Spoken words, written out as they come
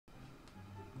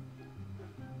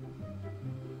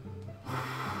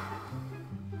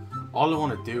All I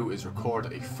want to do is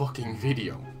record a fucking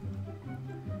video.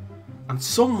 And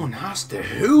someone has to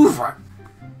hoover.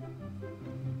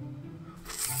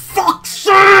 Fuck's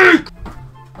sake!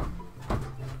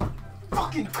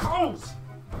 Fucking clothes!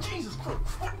 Jesus Christ!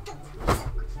 What the fuck?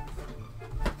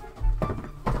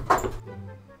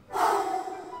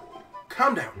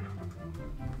 Calm down.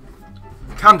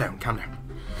 Calm down, calm down.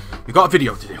 We've got a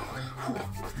video to do.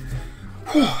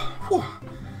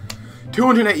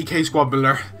 280k squad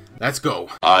builder. Let's go.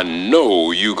 I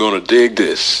know you're gonna dig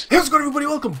this. How's it going, everybody?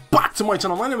 Welcome back to my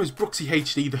channel. My name is Brooksy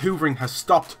HD. The hoovering has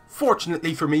stopped.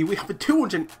 Fortunately for me, we have a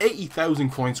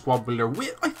 280,000 coin squad builder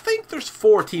with, I think there's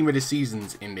 4 team of the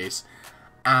seasons in this.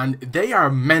 And they are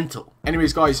mental.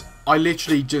 Anyways, guys, I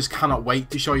literally just cannot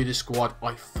wait to show you this squad.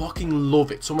 I fucking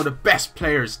love it. Some of the best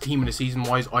players team of the season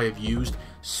wise I have used.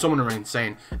 Some of them are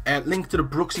insane. Link to the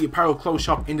Brooksy apparel clothes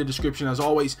shop in the description as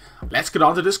always. Let's get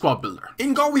on to the squad builder.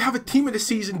 In goal, we have a team of the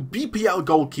season BPL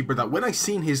goalkeeper that when I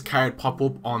seen his card pop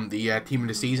up on the team of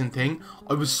the season thing,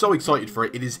 I was so excited for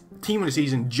it. It is team of the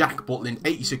season Jack Butland,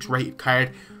 86 rated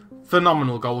card.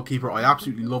 Phenomenal goalkeeper. I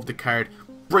absolutely love the card.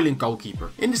 Brilliant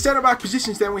goalkeeper. In the centre back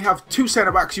positions then we have 2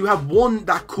 centre backs. You have one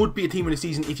that could be a team of the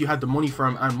season if you had the money for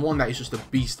him, and one that is just a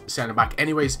beast centre back.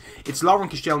 Anyways, it's Lauren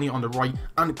Koscielny on the right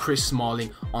and Chris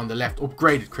Smalling on the left.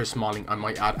 Upgraded Chris Smalling, I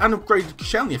might add, and upgraded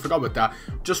Koscielny. I forgot about that.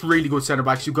 Just really good centre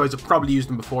backs. You guys have probably used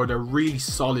them before. They're really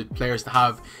solid players to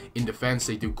have in defence.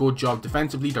 They do a good job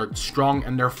defensively. They're strong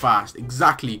and they're fast.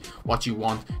 Exactly what you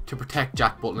want to protect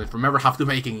Jack Butland from ever have to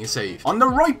making a save. On the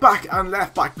right back and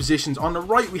left back positions, on the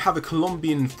right we have a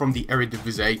Colombian from the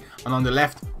Eredivisie, and on the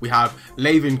left we have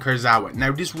Levin Kurzawa.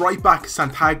 Now this right back,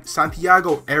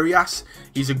 Santiago Arias,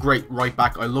 he's a great right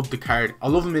back. I love the card. I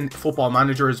love him in Football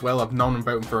Manager as well. I've known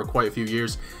about him for quite a few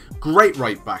years. Great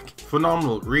right back,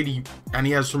 phenomenal, really, and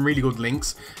he has some really good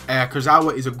links.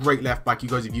 Kurzawa is a great left back. You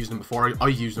guys have used him before.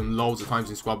 I've used him loads of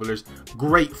times in squad builders.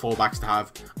 Great fullbacks to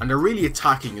have, and they're really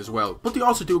attacking as well, but they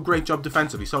also do a great job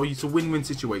defensively, so it's a win-win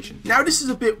situation. Now this is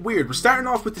a bit weird. We're starting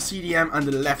off with the CDM and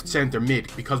the left centre mid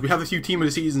because we have a few team of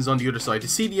the seasons on the other side. The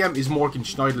CDM is Morgan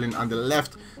Schneiderlin and the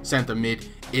left centre mid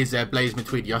is Blaise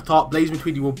Matuidi. I thought Blaise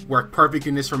Matuidi would work perfect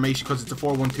in this formation because it's a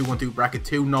 4-1-2-1-2 bracket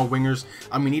 2, no wingers,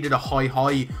 and we needed a high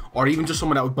or even just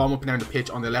someone that would bomb up and down the pitch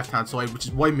on the left hand side, which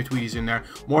is why Matuidi's in there.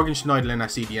 Morgan Schneiderlin at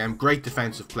CDM, great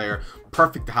defensive player,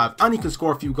 perfect to have, and he can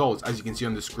score a few goals as you can see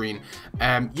on the screen.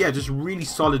 Yeah, just really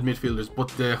solid midfielders, but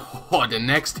the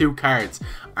next 2 cards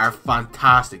are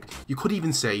fantastic. You could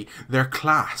even say they're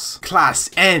class. Class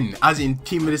N, as in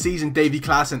team of the season Davy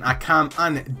Klaasen at Cam,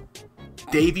 and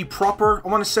Davy Proper, I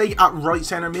want to say, at right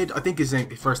centre mid. I think his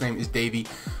first name is Davy.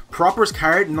 Proper's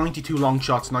card, 92 long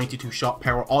shots, 92 shot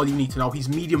power. All you need to know, he's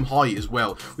medium high as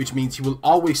well, which means he will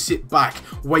always sit back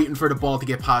waiting for the ball to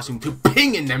get past him to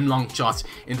ping in them long shots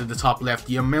into the top left.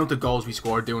 The amount of goals we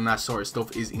score doing that sort of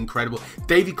stuff is incredible.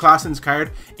 Davy Klaasen's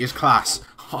card is class.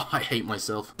 Oh, I hate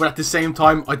myself, but at the same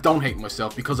time I don't hate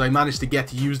myself because I managed to get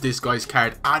to use this guy's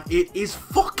card and it is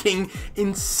fucking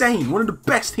insane. One of the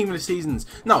best team of the seasons,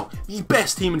 no, the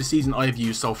best team of the season I've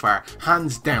used so far,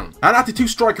 hands down. And at the 2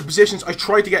 striker positions, I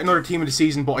tried to get another team of the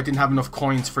season, but I didn't have enough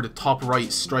coins for the top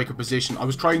right striker position. I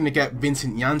was trying to get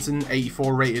Vincent Janssen,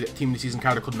 84 rated team of the season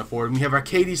card I couldn't afford. And we have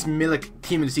Arkadiusz Milik,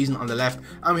 team of the season on the left,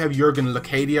 and we have Jurgen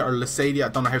Lacadia or Lacadia, I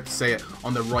don't know how to say it,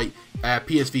 on the right.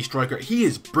 PSV striker. He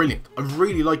is brilliant. I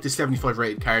really like this 75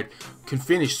 rated card. Can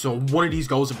finish. So one of these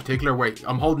goals in particular where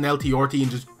I'm holding LT and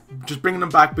just bringing them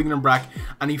back,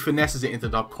 and he finesses it into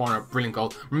the top corner. Brilliant goal.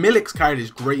 Milik's card is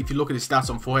great if you look at his stats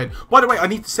on Forehead. By the way, I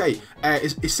need to say,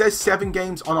 it says 7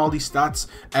 games on all these stats.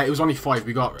 It was only 5.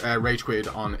 We got rage quitted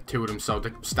on 2 of them, so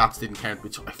the stats didn't count,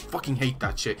 which I fucking hate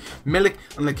that shit. Milik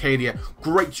and Lacadia,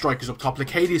 great strikers up top.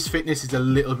 Lacadia's fitness is a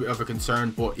little bit of a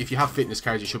concern, but if you have fitness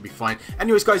cards, you should be fine.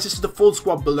 Anyways, guys, this is the full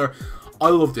squad builder. I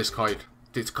love this card.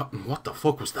 What the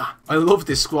fuck was that? I love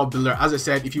this squad builder. As I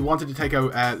said, if you wanted to take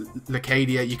out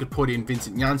Lacadia, you could put in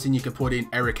Vincent Janssen, you could put in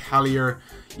Eric Hallier,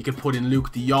 you could put in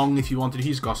Luke de Jong if you wanted.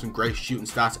 He's got some great shooting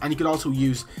stats, and you could also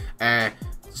use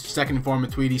second inform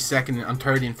Matuidi, second and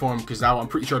third inform Kurzawa. I'm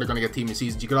pretty sure they're going to get team of the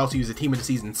season. You could also use a team of the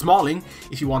season Smalling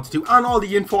if you wanted to, and all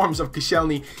the informs of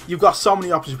Koscielny. You've got so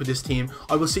many options with this team.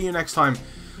 I will see you next time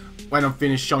when I'm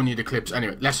finished showing you the clips.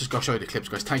 Anyway, let's just go show you the clips,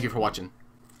 guys. Thank you for watching.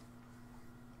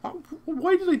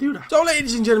 Why did I do that? So,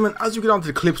 ladies and gentlemen, as we get on to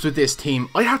the clips with this team,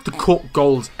 I had to cut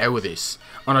goals out of this,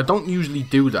 and I don't usually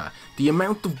do that. The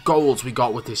amount of goals we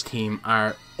got with this team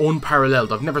are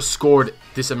unparalleled. I've never scored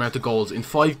this amount of goals in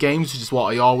 5 games, which is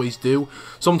what I always do.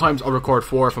 Sometimes I'll record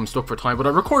 4 if I'm stuck for time, but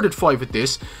I recorded 5 with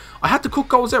this. I had to cut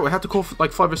goals out. I had to cut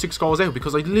like 5 or 6 goals out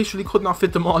because I literally could not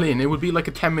fit them all in. It would be like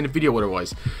a 10-minute video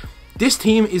otherwise. This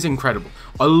team is incredible.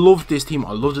 I love this team.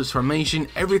 I love this formation.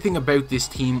 Everything about this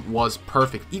team was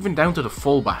perfect, even down to the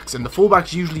fullbacks. And the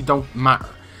fullbacks usually don't matter.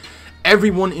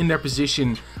 Everyone in their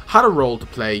position had a role to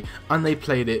play, and they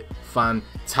played it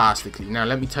fantastically. Now,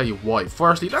 let me tell you why.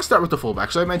 Firstly, let's start with the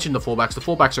fullbacks. So I mentioned the fullbacks. The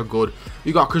fullbacks are good.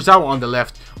 We got Kurzawa on the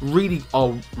left, really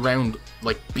all-round,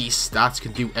 like, beast stats,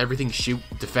 can do everything, shoot,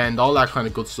 defend, all that kind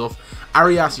of good stuff.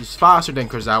 Arias is faster than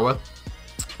Kurzawa,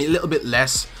 a little bit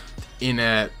less in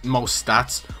most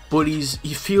stats, but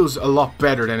he feels a lot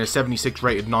better than a 76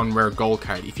 rated non-rare gold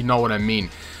card, if you know what I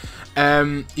mean.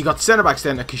 You got centre backs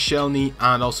then, Koscielny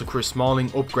and also Chris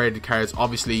Smalling, upgraded cards,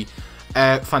 obviously.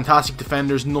 Fantastic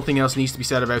defenders, nothing else needs to be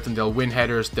said about them. They'll win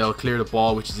headers, they'll clear the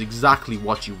ball, which is exactly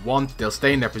what you want. They'll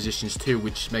stay in their positions too,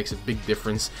 which makes a big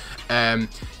difference.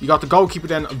 You got the goalkeeper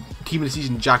then, team of the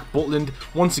season, Jack Butland.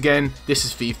 Once again, this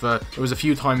is FIFA. There was a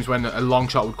few times when a long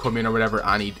shot would come in or whatever,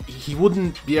 and he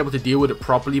wouldn't be able to deal with it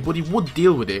properly, but he would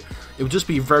deal with it. It would just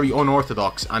be very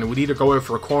unorthodox, and it would either go out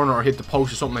for a corner or hit the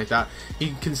post or something like that.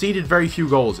 He conceded very few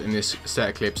goals in this set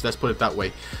of clips, let's put it that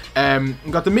way.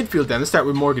 You got the midfield then. Let's start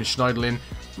with Morgan Schneiderlin.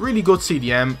 Really good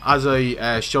CDM. As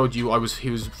I showed you, he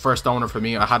was first owner for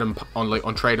me. I had him on like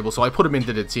untradeable, so I put him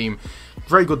into the team.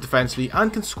 Very good defensively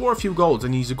and can score a few goals,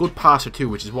 and he's a good passer too,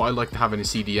 which is what I like to have in a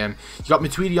CDM. You got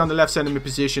Matuidi on the left centre mid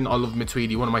position. I love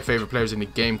Matuidi, one of my favourite players in the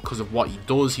game because of what he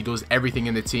does. He does everything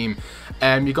in the team.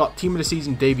 You got team of the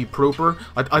season Davy Prooper.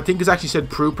 I think it's actually said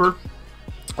Prooper.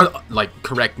 Like,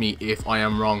 correct me if I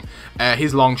am wrong.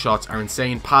 His long shots are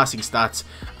insane. Passing stats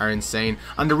are insane.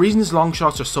 And the reason his long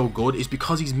shots are so good is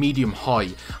because he's medium high.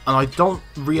 And I'd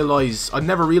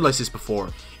never realised this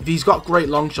before. If he's got great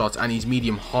long shots and he's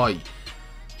medium high,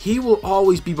 he will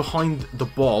always be behind the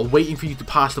ball, waiting for you to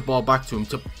pass the ball back to him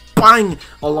to bang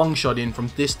a long shot in from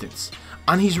distance.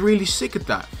 And he's really sick at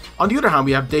that. On the other hand,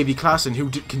 we have Davy Klaasen, who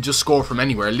can just score from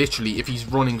anywhere. Literally, if he's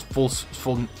running full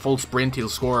sprint, he'll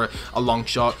score a long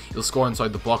shot. He'll score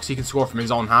inside the box. He can score from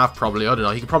his own half, probably. I don't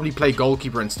know. He could probably play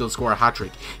goalkeeper and still score a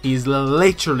hat-trick. He's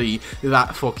literally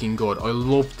that fucking good. I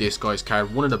love this guy's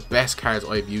card. One of the best cards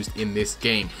I've used in this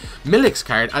game. Milik's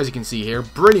card, as you can see here,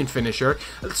 brilliant finisher.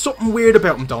 Something weird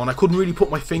about him, though, and I couldn't really put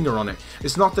my finger on it.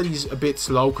 It's not that he's a bit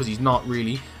slow, because he's not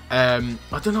really. I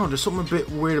don't know, there's something a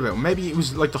bit weird about him. Maybe it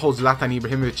was like the whole Zlatan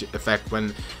Ibrahimovic effect,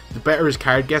 when the better his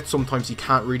card gets, sometimes he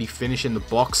can't really finish in the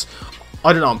box.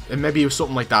 I don't know, and maybe it was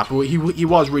something like that, but he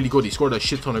was really good. He scored a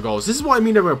shit ton of goals. This is what I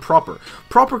mean about Proper.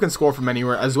 Proper can score from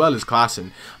anywhere, as well as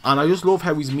Klaasen, and I just love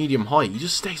how he's medium high. He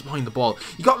just stays behind the ball.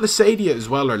 You got Lacadia as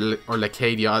well, or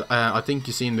Lacadia. I think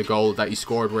you've seen the goal that he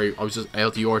scored where I was just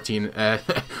LT14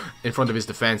 in front of his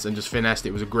defence and just finessed it.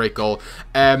 It was a great goal.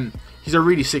 He's a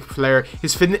really sick player.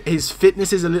 His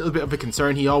fitness is a little bit of a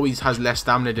concern. He always has less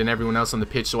stamina than everyone else on the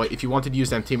pitch. So if you wanted to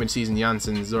use them team of the season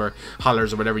Janssens or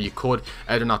Hallers or whatever, you could.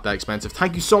 They're not that expensive.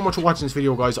 Thank you so much for watching this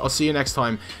video, guys. I'll see you next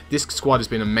time. This squad has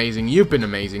been amazing. You've been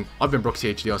amazing. I've been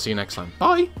Brooksy HD. I'll see you next time.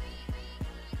 Bye.